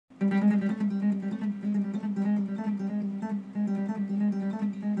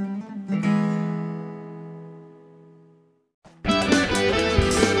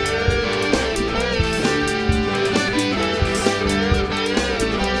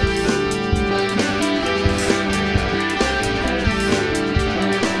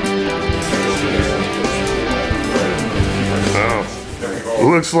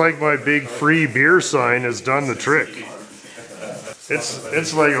Looks like my big free beer sign has done the trick.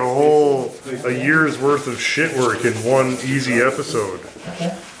 It's like a year's worth of shit work in one easy episode.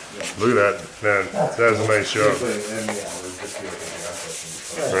 Look at that, man. That is a nice job.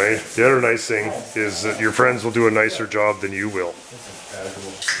 Right? The other nice thing is that your friends will do a nicer job than you will.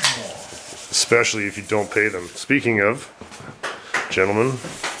 Especially if you don't pay them. Speaking of, gentlemen,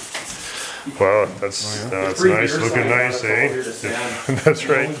 wow, that's nice, looking nice, eh? That's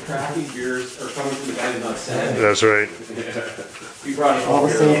right. That's right.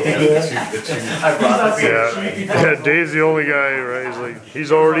 Yeah, Dave's the only guy, right? He's like,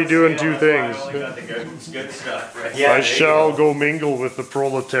 he's already doing two things. I shall go mingle with the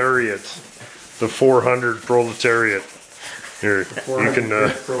proletariat, the 400 proletariat. Here, you can.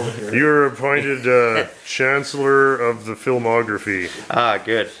 You're appointed Chancellor of the Filmography. Ah,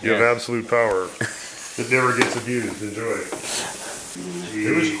 good. You have absolute power. It never gets abused. Enjoy.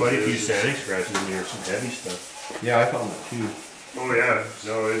 There was quite a few sanding scratches in there, some heavy stuff. Yeah, I found that too. Oh yeah,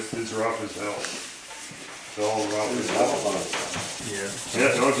 no, it's rough as hell. It's all rough as hell.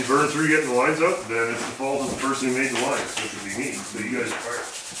 Yeah, no, if you burn through getting the lines up, then it's the fault of the person who made the lines, which would be me. So you guys are fired.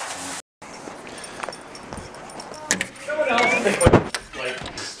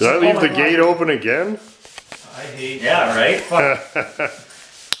 Did I leave the gate open again? I hate. Yeah, right.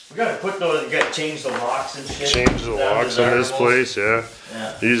 We gotta put those. You gotta change the locks and shit. Change the locks on this place, yeah.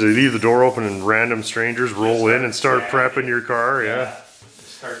 You usually leave the door open and random strangers roll in and start prepping your car, yeah.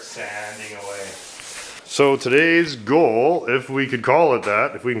 Start sanding away. So today's goal, if we could call it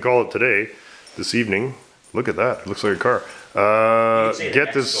that, if we can call it today, this evening. Look at that. It looks like a car.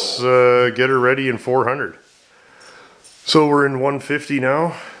 Get this. Get her ready in 400. So we're in 150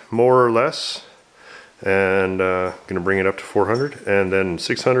 now, more or less, and gonna bring it up to 400, and then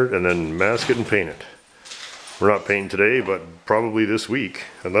 600, and then mask it and paint it. We're not painting today, but probably this week,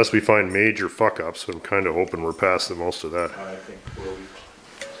 unless we find major fuck-ups. I'm kind of hoping we're past the most of that. I think we'll be.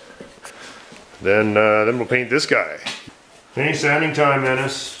 Then we'll paint this guy. Paint sanding time,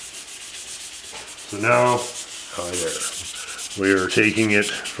 Menace. So now, hi there. We are taking it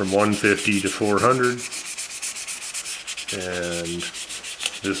from 150 to 400. And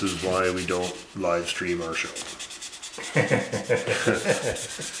this is why we don't live stream our show.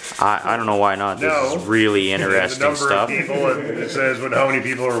 I don't know why not. This is really interesting stuff. The number of people, it says how many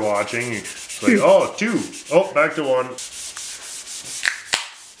people are watching. It's like, oh, 2. Oh, back to 1.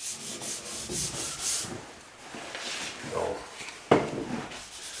 Oh.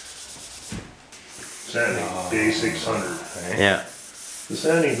 Sanding, day 600. Right? Yeah. The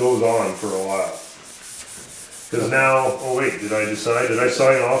sanding goes on for a while. Because now, oh wait, did I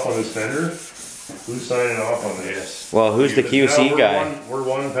sign off on this fender? Who's signing off on this? Well, who's the QC guy? We're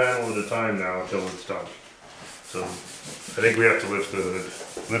one panel at a time now until it's done. So I think we have to lift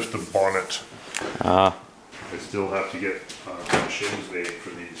the bonnet. I still have to get shins made for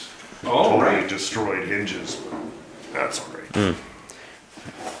these totally destroyed hinges. But that's alright.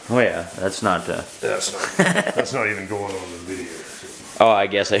 Oh yeah, that's not. That's not even going on the video. Oh, I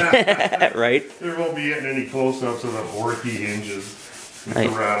guess right. There won't be getting any close-ups of the Orky hinges with the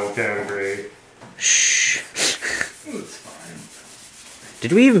rattle can gray. Shh. It's fine.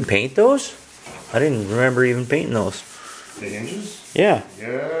 Did we even paint those? I didn't remember even painting those. The hinges? Yeah.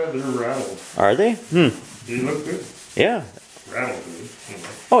 Yeah, they're rattled. Are they? They look good. Yeah. Rattled good. You know.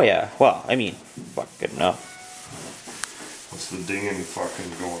 Oh yeah. Well, I mean, fuck, good enough. What's the dinging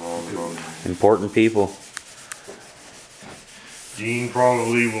fucking going on? Important people. Dean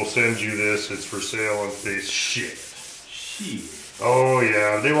probably will send you this. It's for sale on face. Shit. Oh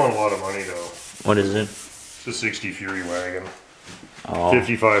yeah, they want a lot of money though. What is it? It's a 60 Fury wagon. Oh.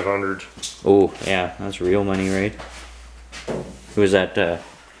 5,500. Oh yeah, that's real money, right? Who was that?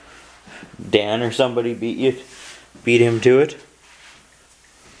 Dan or somebody beat him to it?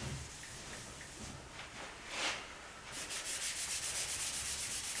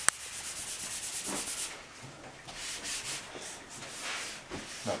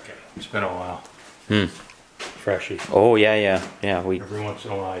 Okay, it's been a while. Freshy. Oh yeah. We Every once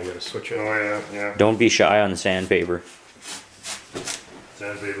in a while you gotta switch it. Oh yeah. don't be shy on the sandpaper.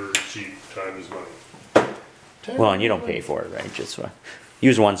 Sandpaper is cheap. Time is money. Well, and you don't pay for it, right? Just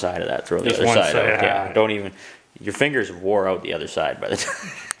use one side of that. Throw the Just other one side side, out. Yeah. yeah. Don't even. Your fingers wore out the other side by the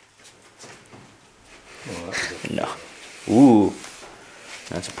time. Oh, that's good. No. Ooh.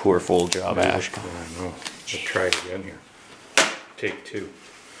 That's a poor full job, Ash. I know. Let's try it again here. Take 2.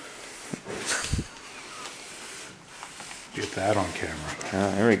 Get that on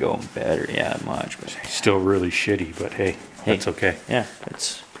camera. There we go. Better. Yeah, much better. Still really shitty, but hey, that's okay. Yeah,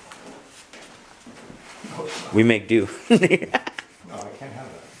 it's. We make do. No, I can't have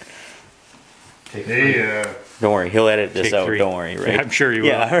that. Hey, Don't worry, he'll edit this Take out. 3. Don't worry, right? Yeah, I'm sure you will.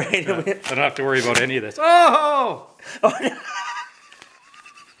 Yeah, right. I don't have to worry about any of this. Oh! not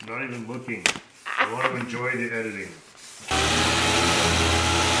even looking. I want to enjoy the editing.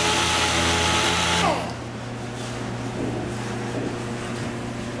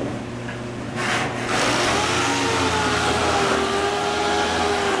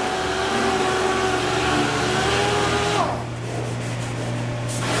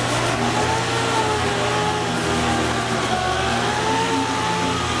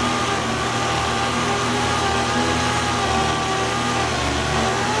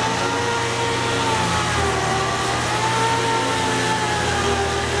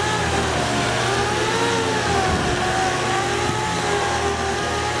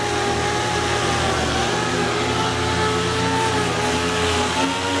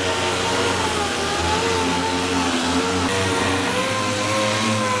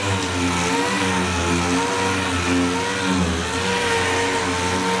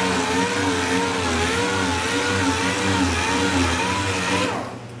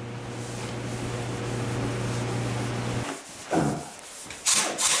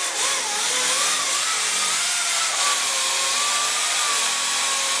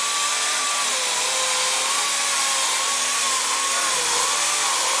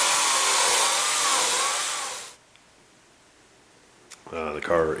 The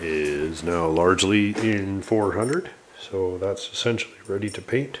car is now largely in 400, so that's essentially ready to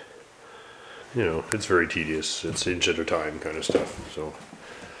paint. You know, it's very tedious. It's inch at a time kind of stuff. So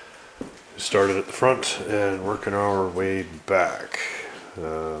we started at the front and working our way back.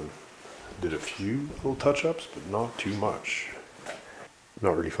 Did a few little touch-ups, but not too much.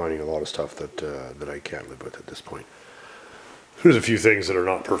 Not really finding a lot of stuff that I can't live with at this point. There's a few things that are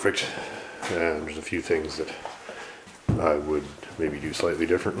not perfect, and there's a few things that I would maybe do slightly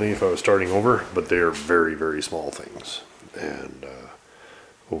differently if I was starting over, but they're very, very small things. And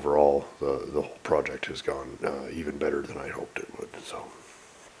overall, the whole project has gone even better than I hoped it would. So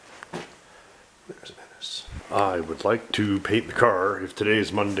there's Menace. I would like to paint the car. If today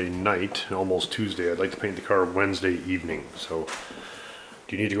is Monday night, almost Tuesday, I'd like to paint the car Wednesday evening. So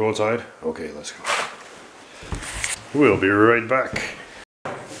do you need to go outside? Okay, let's go. We'll be right back.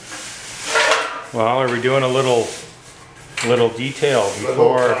 Well, are we doing a little detail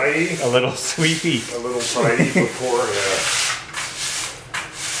before a little sweepy? A little tidy before,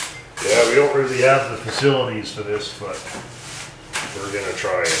 yeah, we don't really have the facilities for this, but we're gonna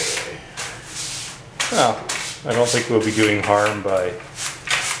try anyway. Well, I don't think we'll be doing harm by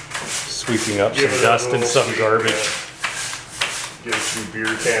sweeping up some dust and some garbage. Get a few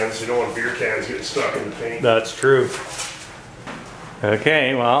beer cans. You don't want beer cans getting stuck in the paint. That's true.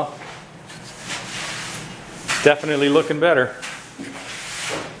 Okay, well, definitely looking better.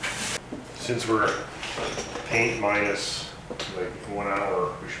 Since we're paint minus like 1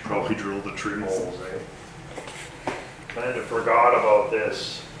 hour, we should probably drill the trim holes, eh? Kind of forgot about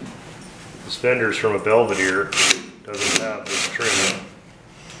this. This fender's from a Belvedere. Doesn't have this trim.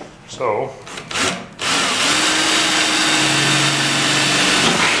 So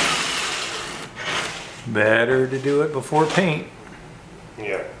Better to do it before paint.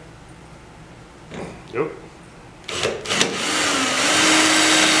 yeah. Yep.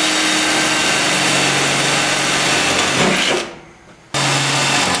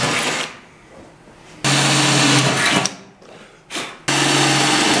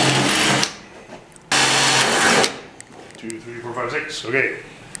 Two, three, four, five, six. Okay.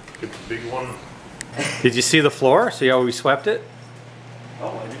 Get the big one. Did you see the floor? See how we swept it?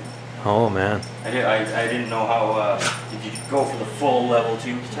 Oh, I didn't. Oh man. I didn't know how. Did you go for the full level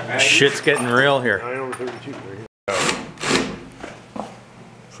 2? Shit's getting real here. 9 over 32. There you go.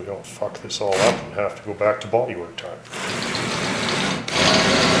 If we don't fuck this all up and have to go back to bodywork time.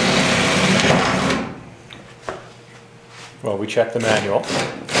 Well, we checked the manual.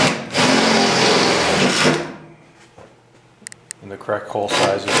 And the correct hole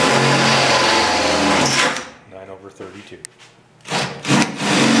size is 9 over 32.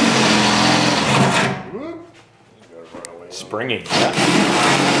 Whoop. You gotta run away. Springy.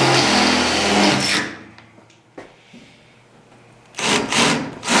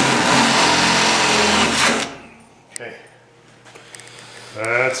 Okay.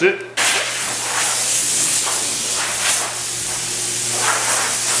 That's it.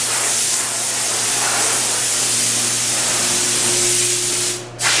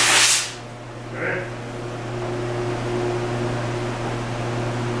 Okay.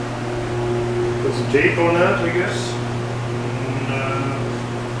 Put some tape on that, I guess. And,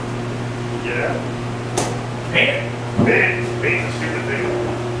 yeah. Paint it. Paint it. Paint the stupid thing.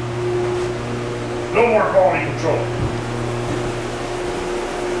 No more quality control.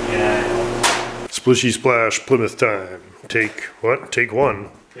 Yeah. Splishy splash Plymouth time. Take what? Take one.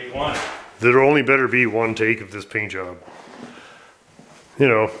 Take one. There only better be one take of this paint job. You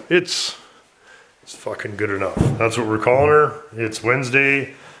know, it's fucking good enough. That's what we're calling her. It's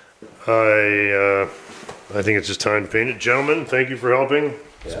Wednesday. I think it's just time to paint it. Gentlemen, thank you for helping.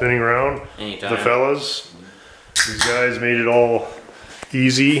 Spinning around. Anytime. The fellas. These guys made it all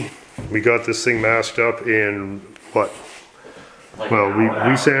easy. We got this thing masked up in what? Well,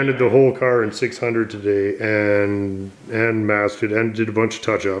 we sanded the whole car in 600 today and masked it and did a bunch of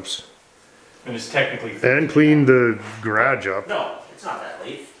touch-ups. And it's technically... And cleaned the garage up. No, it's not that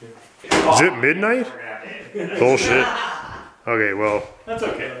late. Is it midnight? Bullshit. Okay, well, That's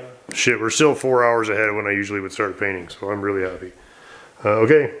okay. shit, we're still 4 hours ahead of when I usually would start painting, so I'm really happy.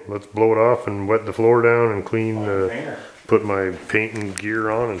 Okay, let's blow it off and wet the floor down and clean, put my painting gear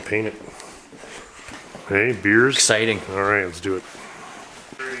on and paint it. Hey, beers? Exciting. All right, let's do it.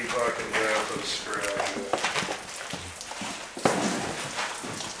 30 fucking grams of scrap.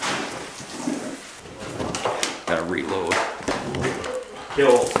 Gotta reload.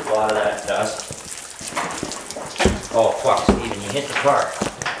 Kill a lot of that dust. Oh fuck, Steven, you hit the car.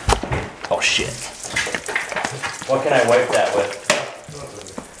 Oh shit. What can I wipe that with?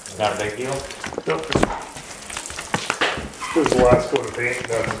 Not a big deal? Nope. This is the last coat of paint.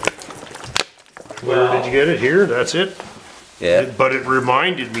 Where did you get it? Here? That's it? Yeah. But it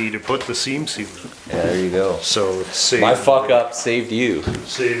reminded me to put the seam sealer. Yeah, there you go. So it saved, My fuck up saved you.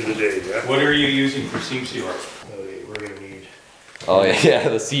 saved the day, yeah? What are you using for seam sealer? Okay, we're gonna need... Oh yeah,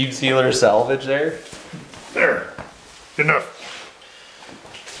 the seam sealer salvage there. There. Good enough.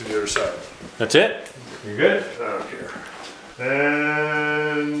 To the other side. That's it? You're good? I don't care.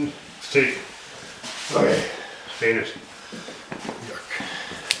 And... let's take it. Okay. Paint it. Yuck.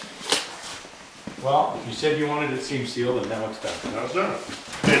 Well, you said you wanted it seam sealed and now it's done. Now it's done.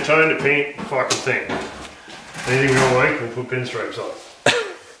 We had time to paint the fucking thing. Anything we don't like, we'll put pinstripes on.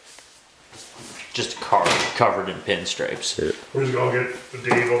 Just a car covered in pinstripes. We're just gonna get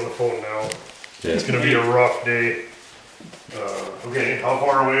Dave on the phone now. It's gonna be a rough day. Okay, how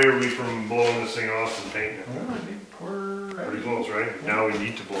far away are we from blowing this thing off and painting it? Well, I think we're Pretty close, right? Now we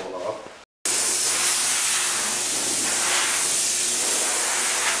need to blow it off.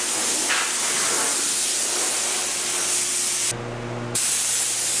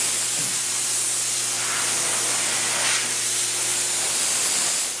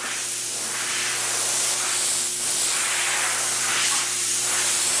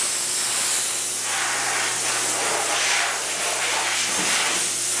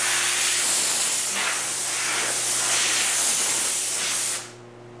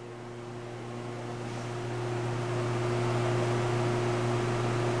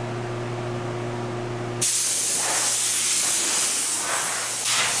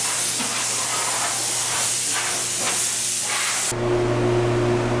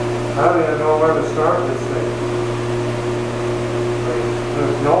 I don't even know where to start this thing.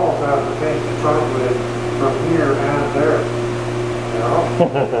 There's no almost have to paint the trunk with from here and there. You know?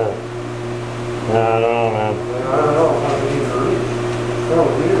 I don't know, man. I don't know how to even reach. It's so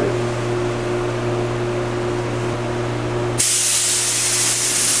weird.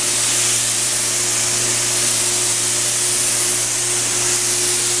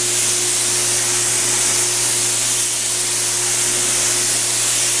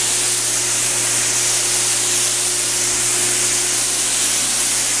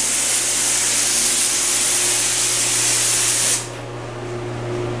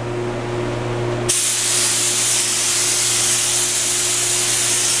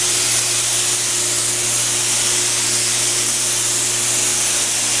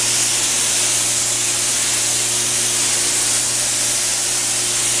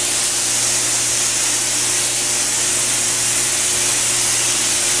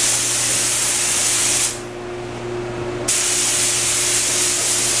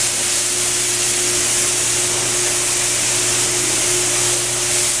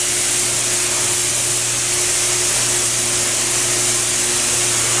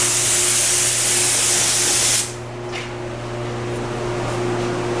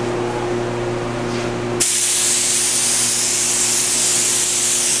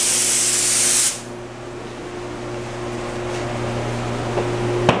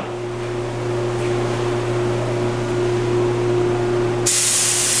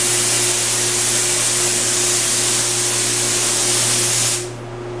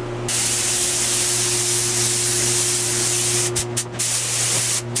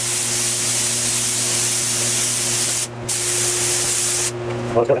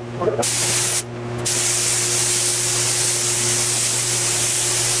 Okay.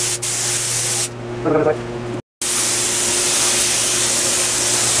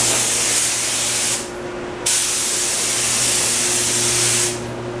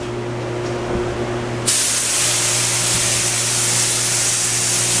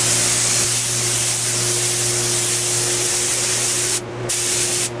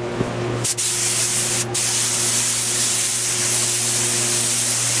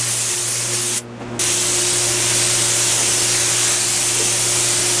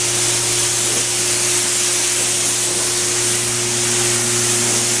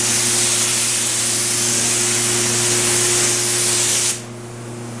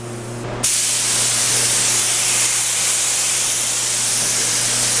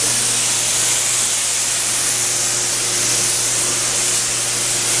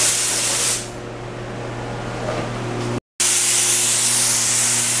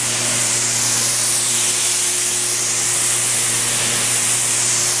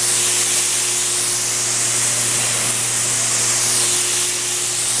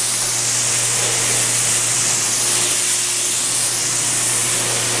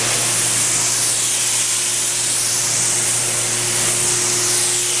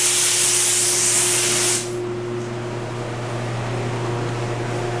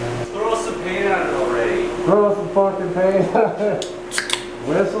 Throw some fucking paint on it.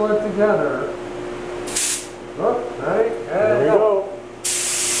 Whistle it together. Oh, right, there we go.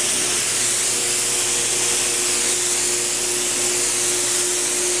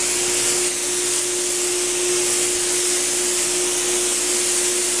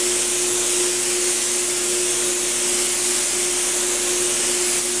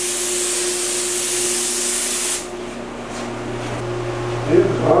 This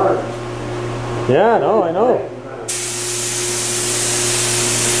is hard. Yeah, no, I know.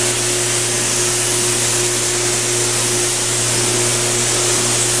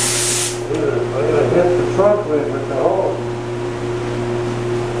 I'm gonna hit the trunk lid with the hose.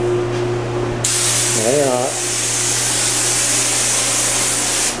 Yeah, you're not.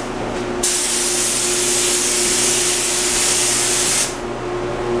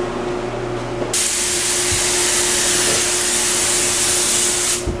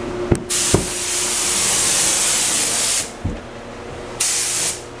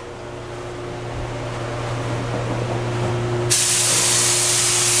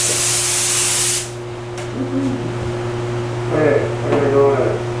 Hey, I'm gonna go in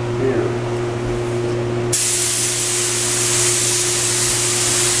here.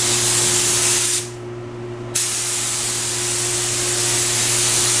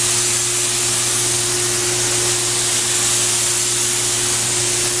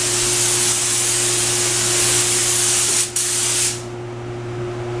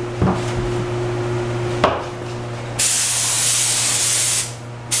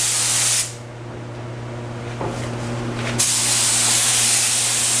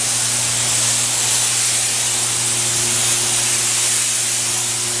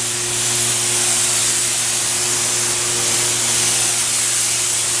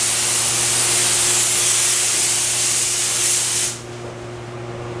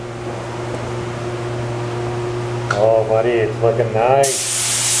 Oh, buddy, it's looking nice.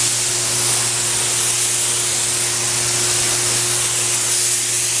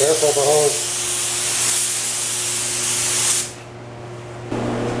 Careful the hose.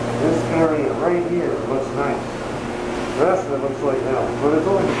 This area right here looks nice. The rest of it looks like hell, but it's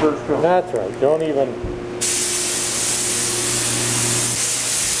only the first coat. That's right. Don't even.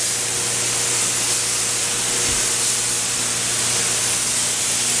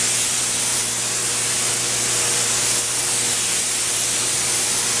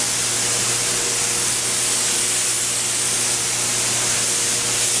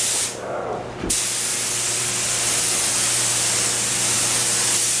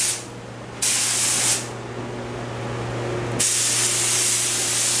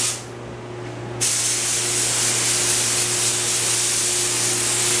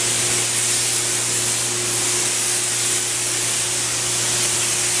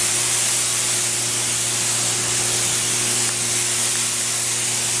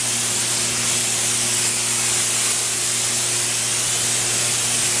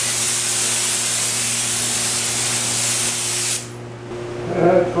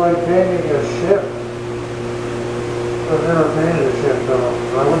 It's like painting a ship. I've never painted a ship though.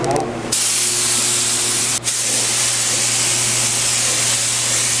 I wouldn't want to.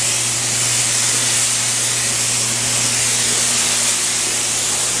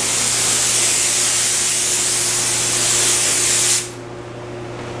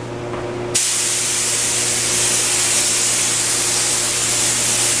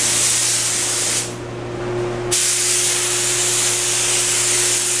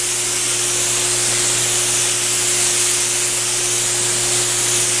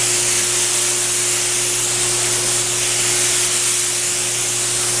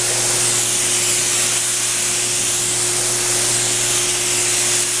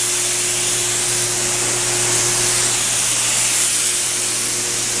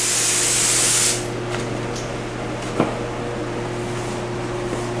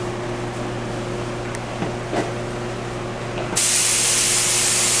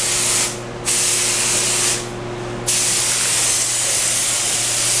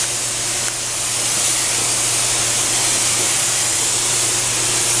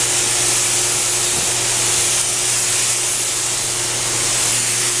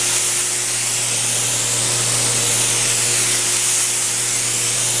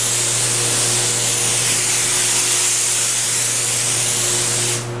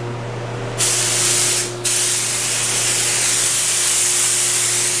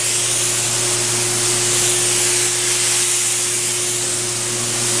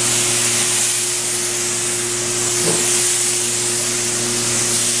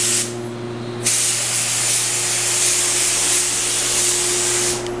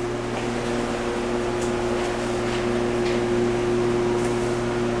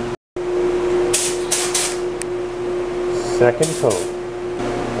 second coat.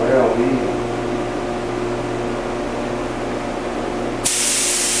 Well,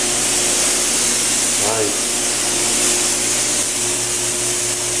 Nice.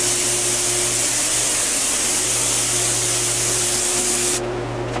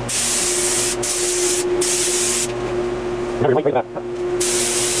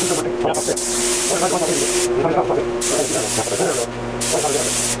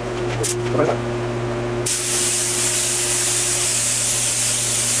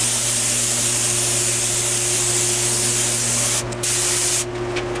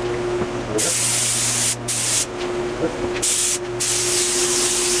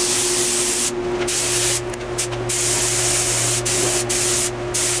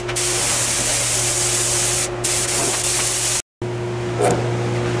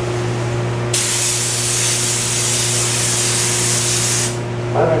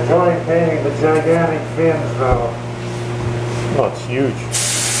 I'm enjoying painting the gigantic fins though. Oh, it's huge.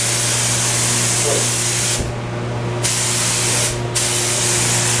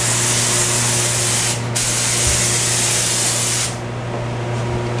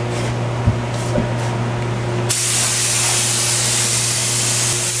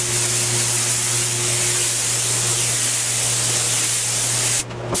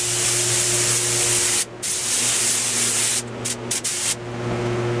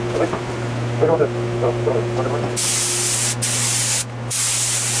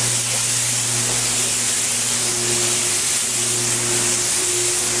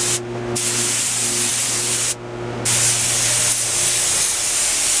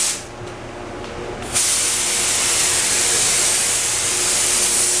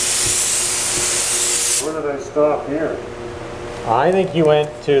 where did I stop here? I think you went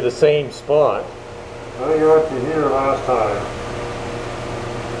to the same spot. I think I went to here last time.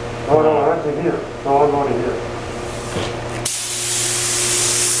 Oh no, I went to here. No, I'm going to here.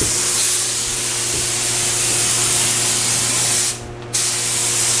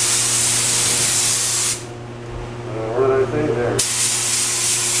 What did I say there?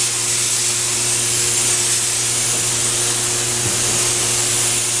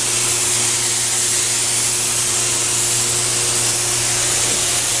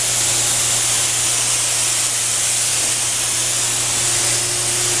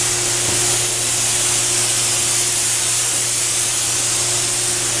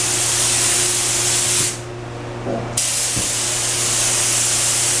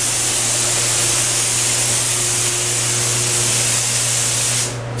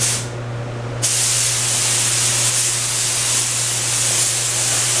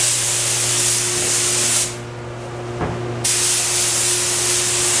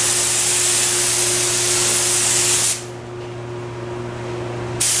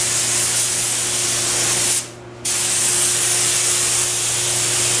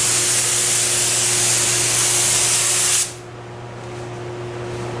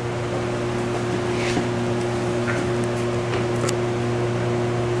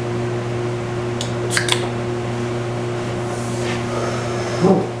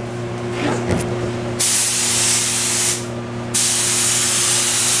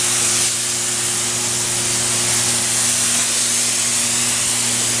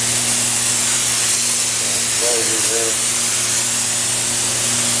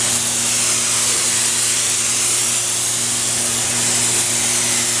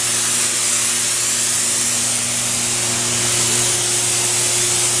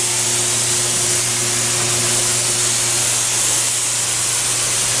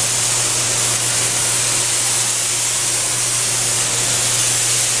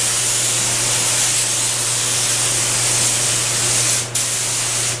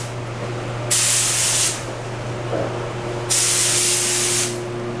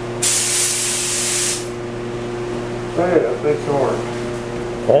 Hey, that's big sword.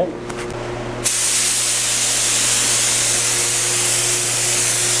 Okay.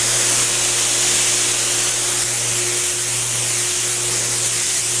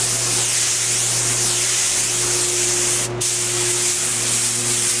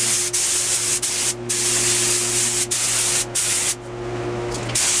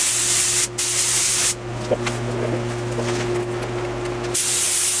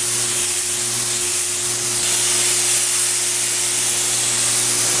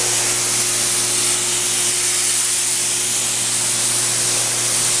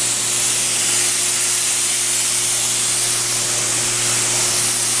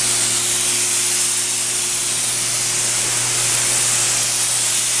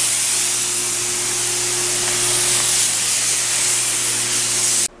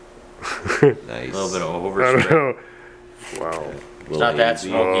 A little bit of I don't overspray. know. Wow. It's not that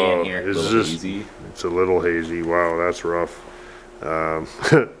smoky in here. It's just, it's a little hazy. Wow, that's rough.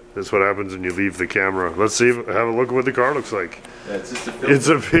 That's what happens when you leave the camera. Let's see, have a look at what the car looks like. Yeah, it's just a filter. It's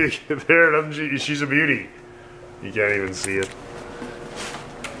a big, there, she's a beauty. You can't even see it.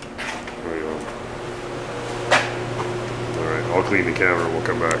 There we go. Alright, I'll clean the camera and we'll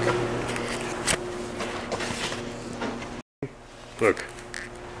come back. Look.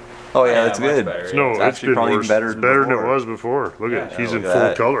 Oh yeah, that's good. Better, No, It's it's actually been probably worse. better It's than better than it before. was before. Look at it, she's in look full at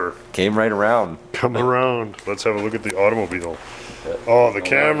that. color. Came right around. Come around. Let's have a look at the automobile. Oh, the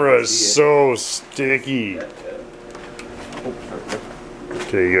camera is so sticky.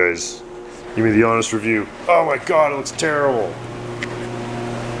 Okay, you guys, give me the honest review. Oh my god, it looks terrible.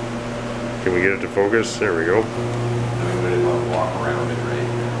 Can we get it to focus? There we go. I mean, we really want to walk around it, right?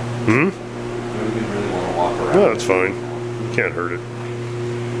 Hmm? We really want to walk around No, that's fine. You can't hurt it.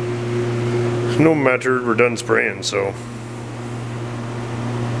 No matter, we're done spraying, so.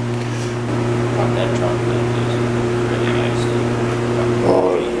 That trunk lid is really nicely.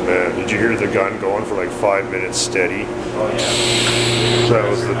 Oh man, did you hear the gun going for like 5 minutes steady? Oh yeah. That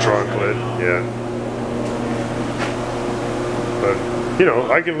was the trunk lid, yeah. But, you know,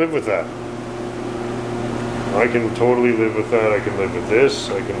 I can live with that. I can totally live with that. I can live with this.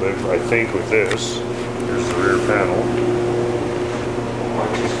 I can live, I think, with this. Here's the rear panel.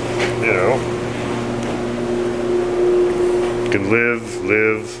 You know. Can live.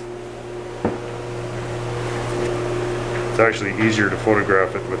 It's actually easier to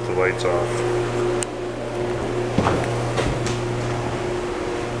photograph it with the lights off.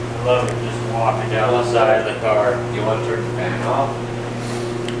 I love it just walking down the side of the car. You want to turn the fan off?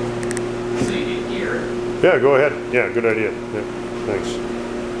 So you can hear it. Yeah, go ahead. Yeah, good idea. Yeah, thanks.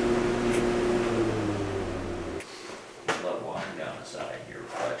 I love walking down the side. Your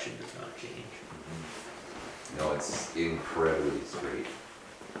reflection does not change. No, it's incredibly straight.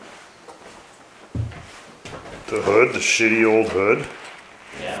 The hood, the shitty old hood.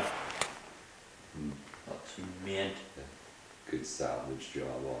 Yeah. Looks mint. Good salvage job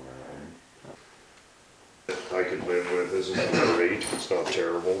on that I could live with. This isn't great. It's not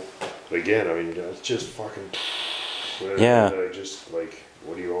terrible. But again, I mean, it's just fucking. Yeah. I just like,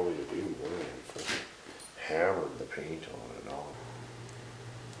 what do you want me to do? What do I fucking hammer the paint on and on?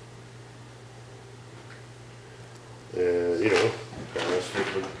 And you know, the rest of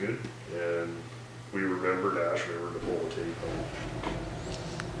it looked good, and we remembered. Ash remembered to pull the tape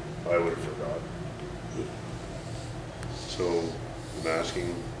on. I would have forgot. So the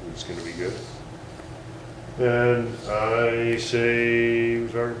masking is going to be good. And I say we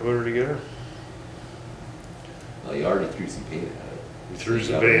start to put her together. Well, you already threw some paint at it. We threw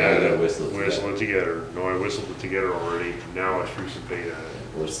So some you paint gotta- at now you it. gotta whistle it together. No, I whistled it together already. Now I threw some paint at it.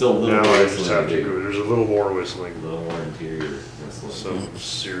 Well, there's still a little Now more I just whistling have to to do. go. There's a little more whistling. A little more interior whistling. Some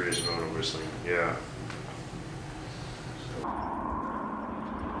serious amount of whistling. Yeah.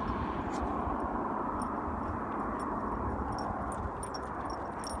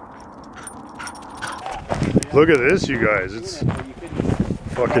 Look at this, you guys. It's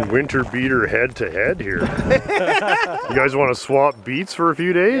fucking winter beater head to head here. You guys want to swap beats for a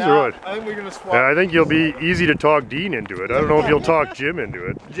few days or what? I think we're gonna swap. Yeah, I think you'll be easy to talk Dean into it. I don't know if you'll talk Jim into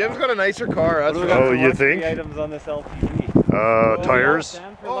it. Jim's got a nicer car. That's for Oh, you think? Items on this LTV. Tires?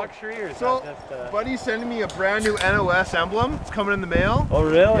 Stand for Oh, luxury or is so, that just, Buddy's sending me a brand new NOS emblem. It's coming in the mail. Oh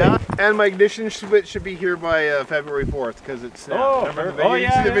really? Yeah, and my ignition switch should be here by February 4th because it's. Oh, remember the perfect. Oh, video? You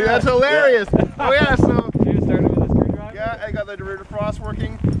yeah, see the video? yeah. That's hilarious. Oh yeah, so You just started with a screwdriver? yeah, I got the diverter frost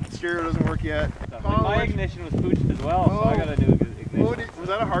working. Stereo doesn't work yet. My ignition was pooched as well, so I got a new ignition. Was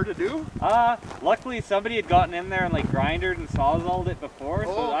that hard to do? Luckily somebody had gotten in there and like grindered and sawzalled it before,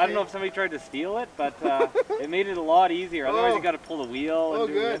 so Oh, I don't okay. know if somebody tried to steal it, but it made it a lot easier. Otherwise you got to pull the wheel and Oh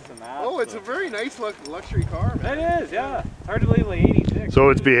do good. this and that. Oh, it's so. a very nice luxury car, man. It is, yeah. It's hard to believe like 86. So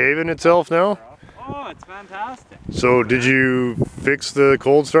it's behaving itself now? Oh, it's fantastic. So did you fix the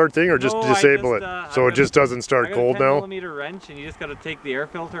cold start thing or just No, I disable just, it? So it just doesn't start cold I got a 10 now? millimeter wrench and you just got to take the air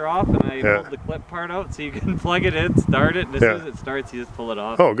filter off and I Yeah. pulled the clip part out so you can plug it in, start it, and as soon as it starts you just pull it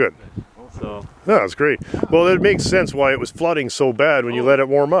off. Oh, good. So Yeah, that's great. Well, it makes sense why it was flooding so bad when you let it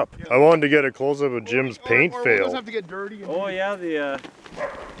warm up. I wanted to get a close-up of Jim's paint Or we'll fail. just have to get dirty. And oh yeah, the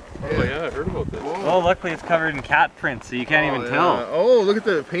Oh yeah, I heard about this. Oh, luckily it's covered in cat prints, so you can't even tell. Oh, look at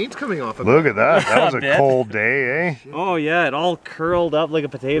the paint coming off of Look at that. That was a bit. cold day, eh? Oh yeah, it all curled up like a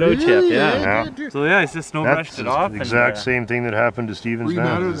potato chip. Yeah. So yeah, I just snow brushed it off. The exact same thing that happened to Steven's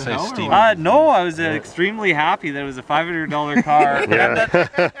van. No, I was extremely happy that it was a $500 car. Yeah.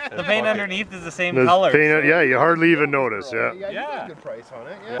 The paint underneath is the same color. Paint, yeah, you hardly even notice. Yeah. You got a good price on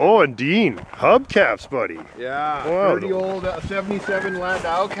it. Yeah. Oh, and Dean, hubcaps, buddy. Yeah. Wow. Dirty old 77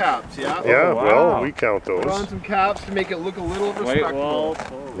 Landau caps. Yeah. Yeah, Oh, wow. well, we count Put on those. some caps to make it look a little White respectable. walls.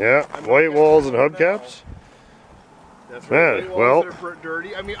 Yeah, white walls and hubcaps. That's Man, right. White well- walls that are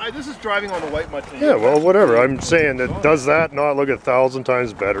dirty. I mean, this is driving on the white much. Yeah, well, whatever. I'm saying that does that not look 1,000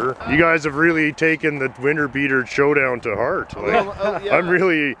 times better? You guys have really taken the winter beater showdown to heart. Like, Yeah.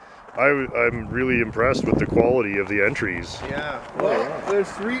 I'm really impressed with the quality of the entries. Yeah. Well,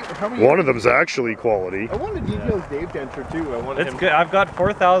 there's three. How many? One of them's actually quality. I want to detail Dave Denter too. I want It's him. good. I've got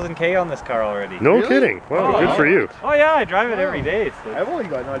 4,000K on this car already. No Really? kidding. Wow, good for you. Oh yeah, I drive it every day. So. I've only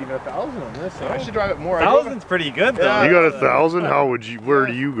got not even 1,000 on this. So I should drive it more. I drove it- 1,000's pretty good though. Yeah. You got 1,000? How would you? Where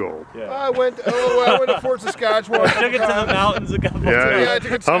do you go? I went to Fort Saskatchewan. I took it to the mountains a couple Yeah. times. I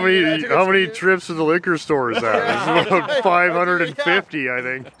took it How skiing, I many? took it How many skiing. trips to the liquor store is that? It's about 550, I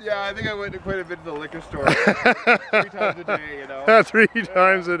think. Yeah, I think I went to quite a bit to the liquor store. 3 times a day, you know. 3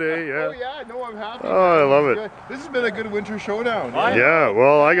 times a day. Oh Yeah. yeah, no, I'm happy. Oh, I love it. Good. This has been a good winter showdown. Yeah.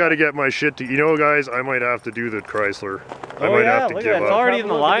 Well, I got to get my shit to. You know, guys, I might have to do the Chrysler. I Oh might yeah, have to look give at that. It's up. already in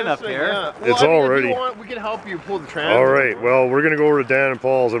the Have a look at lineup this thing, here. yeah. Well, It's I mean, already- If you want, we can help you pull the transit. All right. Well, we're gonna go over to Dan and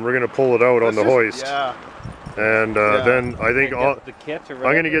Paul's, and we're gonna pull it out on the hoist. Yeah. And then I think The kit or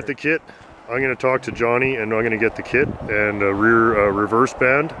I'm gonna get the kit. I'm gonna talk to Johnny, and I'm gonna get the kit and a rear reverse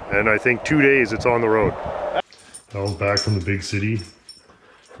band. And I think 2 days it's on the road. Al's back from the big city,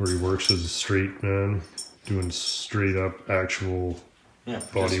 where he works as a straight man, doing straight up actual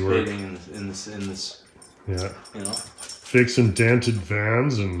body work. In this, Yeah. you know. Fixing dented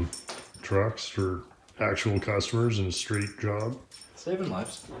vans and trucks for actual customers in a straight job. Saving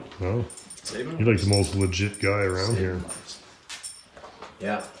lives. Oh, Saving you're like the most legit guy around here. lives.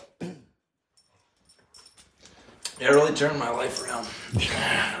 Yeah. It really turned my life around.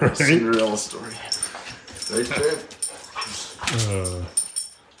 Right? Cinderella story. Right there.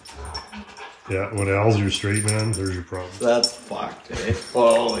 Yeah, when Al's your straight man, there's your problem. That's fucked, eh?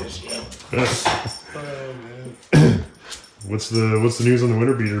 Holy shit. What's the news on the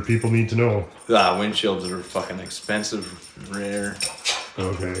winter beater? People need to know. Windshields are fucking expensive, rare.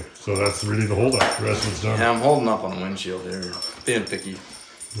 Okay, so that's really the holdup. The rest of it's done. Yeah, I'm holding up on a windshield here. Being picky.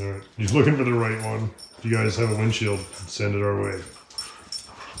 All right, he's looking for the right one. If you guys have a windshield, send it our way.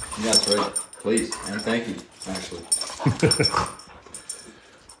 Yeah, that's right. Please, and thank you, actually.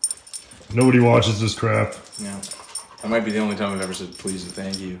 Nobody watches this crap. Yeah. That might be the only time I've ever said please and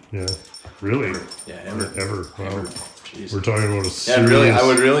thank you. Yeah, really? Yeah, ever. Ever. Wow. Ever. Jeez. We're talking about a Yeah, serious. really, I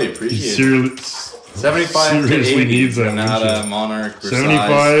would really appreciate it. 75 75 to seriously 80, needs that Granada, windshield. Monarch, Versailles,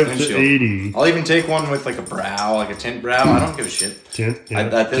 75 to windshield. 80. I'll even take one with like a brow, like a tint brow. I don't give a shit. Tint, yeah.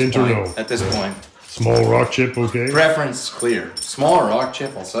 At this Tint or point, no? at this point, Small rock chip, okay? preference clear. Small rock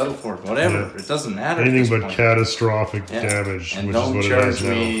chip, I'll settle for it. Whatever, Yeah. it doesn't matter. at Anything this but point. catastrophic Yeah. damage, And which is don't what it charge has now.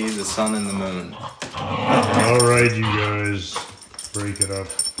 me the sun and the moon. All right, you guys, break it up.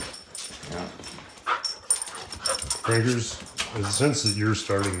 Yeah. Crankers, there's a sense that you're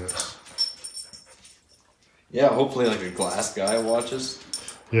starting this. Yeah, hopefully like a glass guy watches.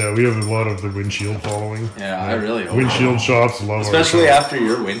 Yeah, we have a lot of the windshield following. Yeah, I really hope. Windshield shops love Especially our after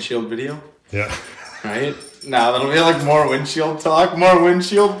your windshield video, Yeah. right? Now that'll be like more windshield talk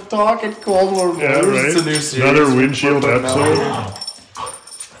at Cold War Motors. Yeah, right. It's a new series. Another we're windshield putting out. episode.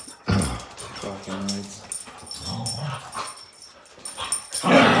 Fucking right.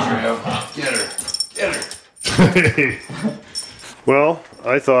 Get her, Trev. Get her. Well,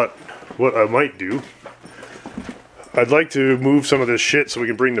 I thought what I might do, I'd like to move some of this shit so we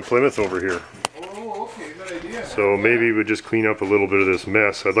can bring the Plymouth over here. Oh, okay, good idea. So maybe we'd just clean up a little bit of this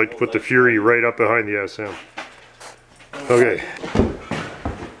mess. I'd like to put the Fury right up behind the SM. Okay.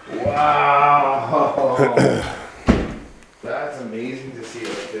 Wow. That's amazing to see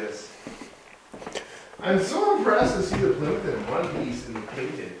like this. I'm so impressed to see the Plymouth in one piece and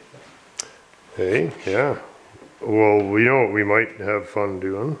painted. Hey, yeah. Well, we know what we might have fun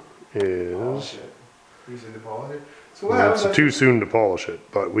doing is... Using the polish. So what Well, happens? it's too soon to polish it,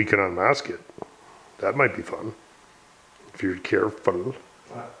 but we can unmask it. That might be fun. If you're careful.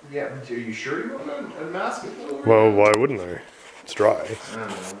 Yeah, but are you sure you want to unmask it? Well, why wouldn't I? It's dry. I don't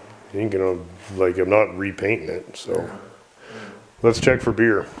know. You ain't gonna, like, I'm not repainting it, so. Let's check for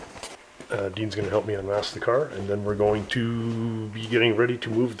beer. Dean's going to help me unmask the car, and then we're going to be getting ready to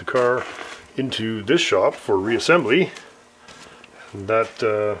move the car into this shop for reassembly. And that,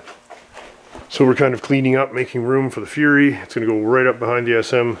 so we're kind of cleaning up, making room for the Fury. It's going to go right up behind the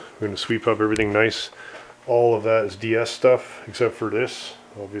SM. We're going to sweep up everything nice. All of that is DS stuff, except for this,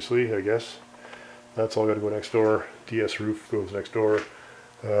 obviously, I guess. That's all got to go next door. DS roof goes next door.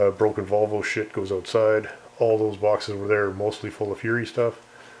 Broken Volvo shit goes outside. All those boxes were there, mostly full of Fury stuff.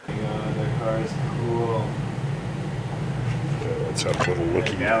 Oh my god, that car is cool. Let's have a little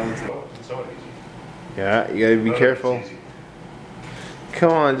looky. Yeah, you gotta be careful.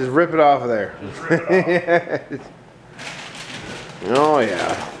 Come on, just rip it off of there. Just rip it off. Oh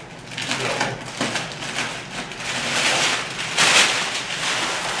yeah.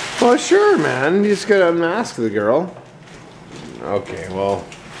 Well, sure, man. You just gotta unmask the girl. Okay, well.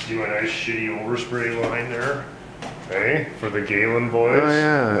 See my nice shitty overspray line there? Hey, for the Galen boys. Oh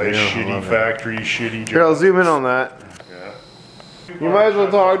yeah. Nice yeah, shitty factory, shitty. Here, I'll zoom in on that. Yeah. You might as well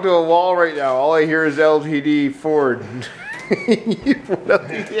talk to a wall right now. All I hear is LTD Ford.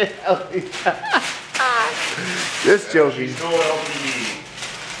 Just joking. She's no LTD.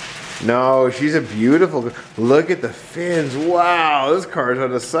 No, she's a beautiful. Look at the fins. Wow, this car's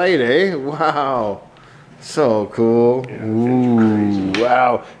on the site, eh? Wow, so cool. Yeah, ooh,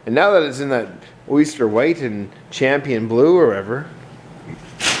 wow. And now that it's in that oyster white and champion blue or whatever.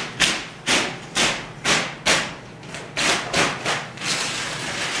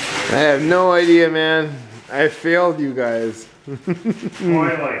 I have no idea, man. I failed you guys.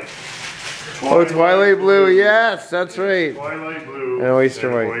 Twilight. Oh, Twilight Blue. Yes, that's right. Twilight Blue And oyster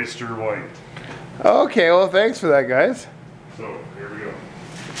white. Oyster white. Okay, well, thanks for that, guys. So, here we go.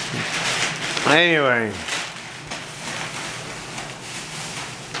 Anyway.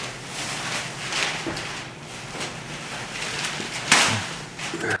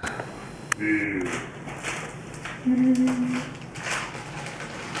 Ew.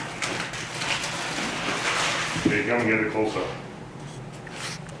 Okay, come get a close up.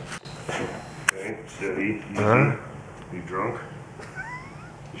 Okay, steady, easy. You drunk?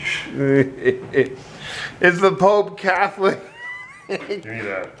 Is the Pope Catholic? Give me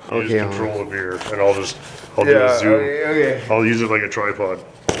that. You Okay, just control the beer, and I'll do a zoom. Okay. I'll use it like a tripod.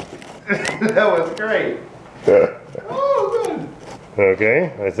 That was great. Oh, good.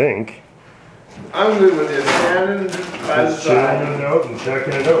 Okay, I think. I'm good with this. Standing by the Just chilling side. it out and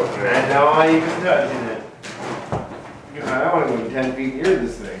checking it out. And now I even touching it. I don't want to go 10 feet near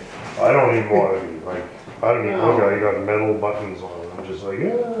this thing. I don't even want to be like. I don't even look at it. You got metal buttons on it. I'm just like,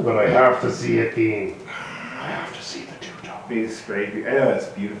 yeah, but I have to see it being. I have to see the two dollars. Big straight. I know it's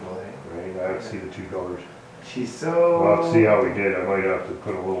beautiful, eh? Right, I have to see the $2. She's so. We'll have to see how we did. I might have to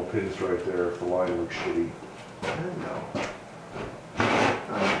put a little pinstripe there if the line looks shitty. I don't know.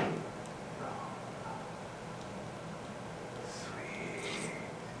 Sweet.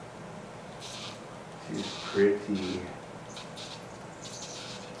 She's pretty.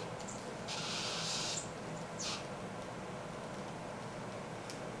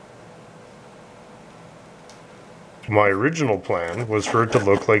 My original plan was for it to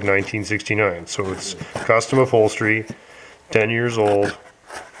look like 1969, so it's custom upholstery, 10 years old,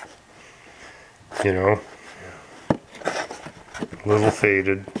 you know, a little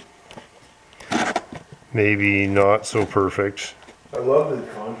faded, maybe not so perfect. I love the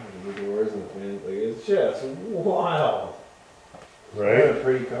contrast of the doors and the fence. Like, it's just wow. What Right? a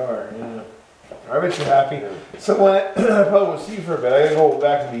pretty car, yeah. I bet you're happy. So when I probably won't see you for a bit. I gotta go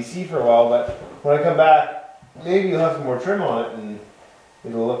back to BC for a while, but when I come back, maybe you'll have some more trim on it and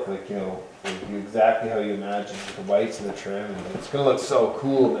it'll look like, you know, like exactly how you imagine, with the whites and the trim. And it's gonna look so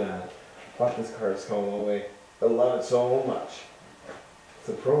cool, man. Fuck, this car is going away. I love it so much. It's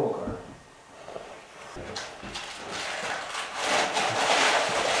a promo car.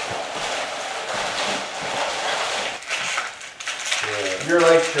 You're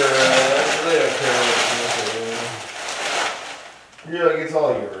like, sure, really don't care what you do. You're like, it's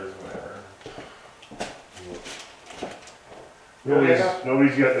all yours, whatever.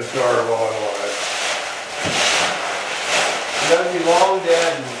 Nobody's got the star of all on it. You gotta be long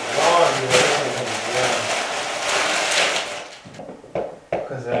dead and gone before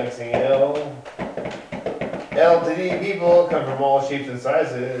because next thing you know, LTD people come from all shapes and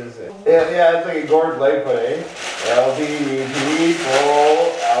sizes. Yeah, it's like a gourd light put, eh? LTD people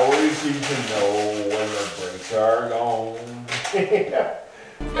always seem to know when the brakes are gone.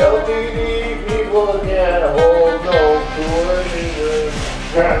 LTD people can't hold no cooler fingers.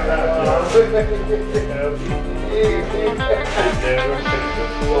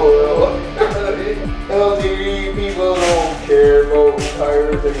 LTD. LTV people don't care about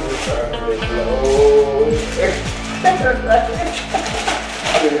tires, they just trying to make low.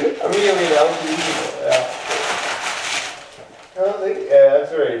 I mean LTV people, yeah. Yeah,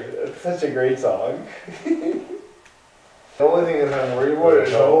 that's right. It's such a great song. The only thing that I'm worried about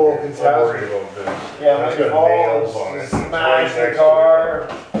is the whole catastrophe. Yeah, my balls smash the car.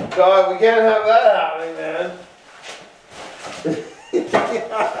 God, we can't have that happening, man.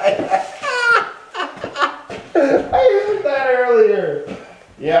 I used that earlier.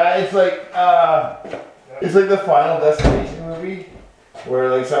 Yeah, it's like the Final Destination movie where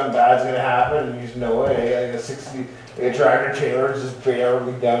like something bad's gonna happen and you just know it. Like a tractor trailer is just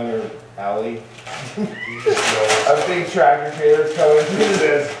barreling down your alley. A big tractor trailer's coming. It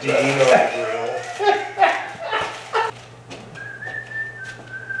says Dean on the grill.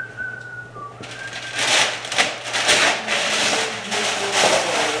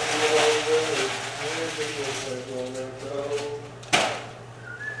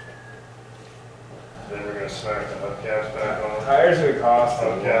 Then we're gonna smack the hubcaps back on. Tires are gonna cost a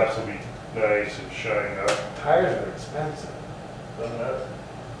lot. Hubcaps will be nice and shined up. Tires are expensive. Doesn't that?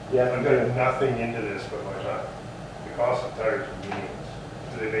 Yeah, I'm putting nothing into this but my time. The cost of tires are meaningless.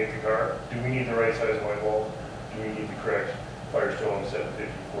 Do they make the car? Do we need the right size white wall? Do we need the correct Firestone 750/14?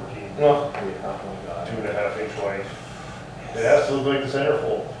 Oh, yeah, oh my god. 2.5 inch white. It has to look like the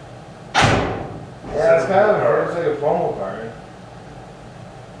centerfold. Yeah, it's kind of it's like a promo car.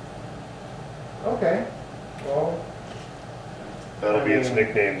 Okay. Well, That'll be its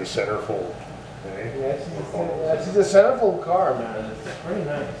nickname, the centerfold. Okay? yeah, she's a centerfold car, man. It's pretty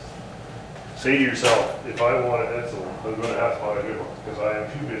nice. Say to yourself, if I want an Edsel, I'm going to have to buy a good one because I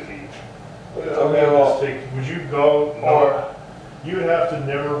am too busy. Okay, well, Would you go? No, you would have to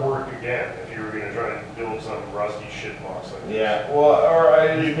never work again if you were going to try and build some rusty shit box like this. yeah. Well, or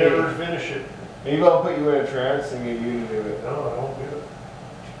I You'd never finish it. maybe I'll put you in a trance and get you to do it. No, I won't do it.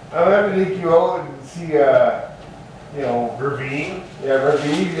 I'm gonna take you out and see, you know, Ravine? yeah,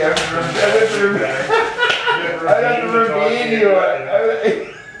 ravine. Yeah, I have to ravine you. I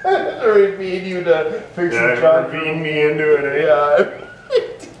have to ravine you to fix the truck. Ravine me into it, eh? Yeah.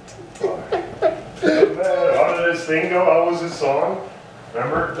 How did this thing go? How was this song?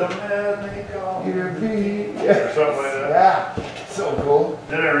 Remember? The man they call You ravine. or something like that. Yeah. So cool.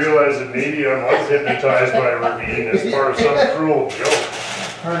 Then I realized that maybe I was hypnotized by Ravine as part of some cruel joke.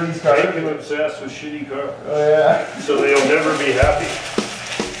 Are these cars? I'm obsessed with shitty cars. Oh yeah. So they'll never be happy.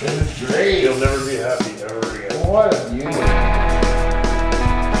 This is great. They'll never be happy ever again. What a beauty.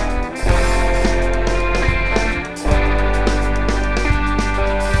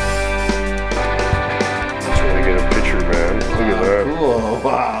 Just want to get a picture, man. Look at that. Cool.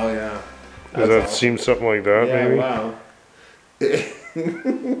 Wow, yeah. Does that seem something like that, Yeah, maybe? wow.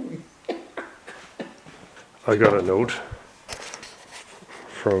 I got a note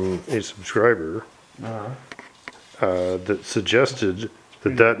from a subscriber that suggested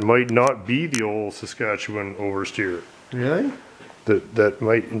that might not be the old Saskatchewan oversteer. Really? That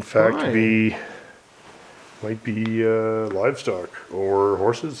might in fact Why? be livestock or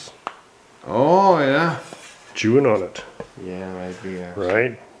horses Oh, yeah. chewing on it, Yeah, might be.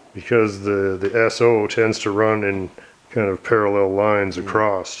 right? Because the SO tends to run in kind of parallel lines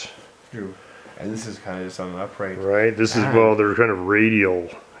across, True. And this is kind of just on an upright. right? This is, well, they're kind of radial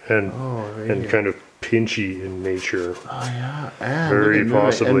and radial. kind of pinchy in nature. Oh, yeah. And Very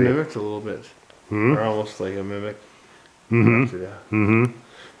possibly. And mimicked a little bit. Hmm? Or almost like a mimic. Mm-hmm. Yeah. Mm-hmm.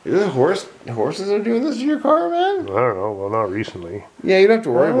 Is it horses are doing this to your car, man? I don't know. Well, not recently. Yeah, you don't have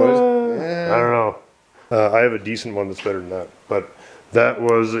to worry about it. I don't know. I have a decent one that's better than that. But that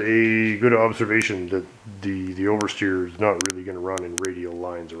was a good observation that the oversteer is not really going to run in radial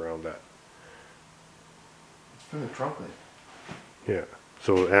lines around that. It's from the trunklet. Yeah.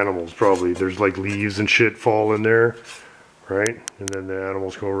 So animals probably, there's like leaves and shit fall in there, right? And then the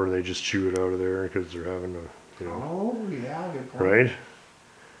animals go over and they just chew it out of there because they're having a, you know, Oh, yeah, good point. right?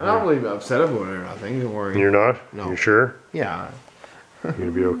 I'm not really upset about it or nothing, don't worry. You're not? No. You sure? Yeah. You're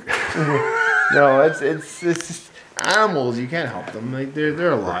going to be okay. No, it's just animals, you can't help them. Like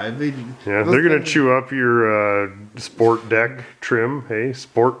they're alive. Yeah, they're going to chew up your sport deck trim. Hey,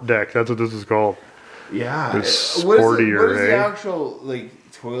 sport deck. That's what this is called. Yeah. It's What is sportier, the eh? actual like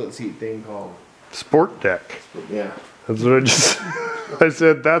toilet seat thing called? Sport deck. Yeah. That's what I just I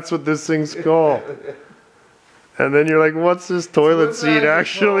said that's what this thing's called. And then you're like, what's this toilet What's seat that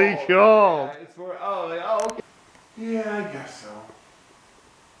actually called? Yeah, it's for, okay. Yeah, I guess so.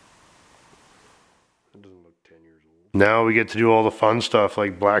 It doesn't look 10 years old. Now we get to do all the fun stuff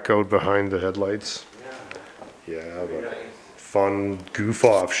like blackout behind the headlights. Yeah, but fun goof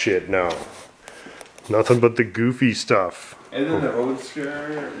off shit now. Nothing but the goofy stuff. And then the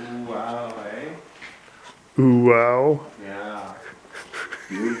Roadster, ooh wow, eh? Ooh wow. Yeah.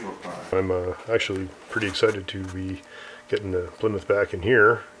 Beautiful car. I'm actually pretty excited to be getting the Plymouth back in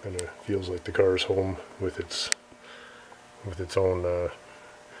here. Kind of feels like the car's home with its own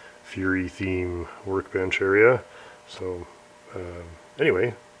Fury theme workbench area. So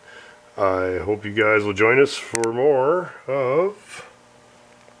anyway, I hope you guys will join us for more of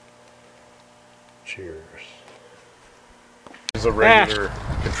Cheers. This is a regular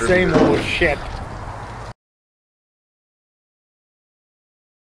contributor. Same old shit.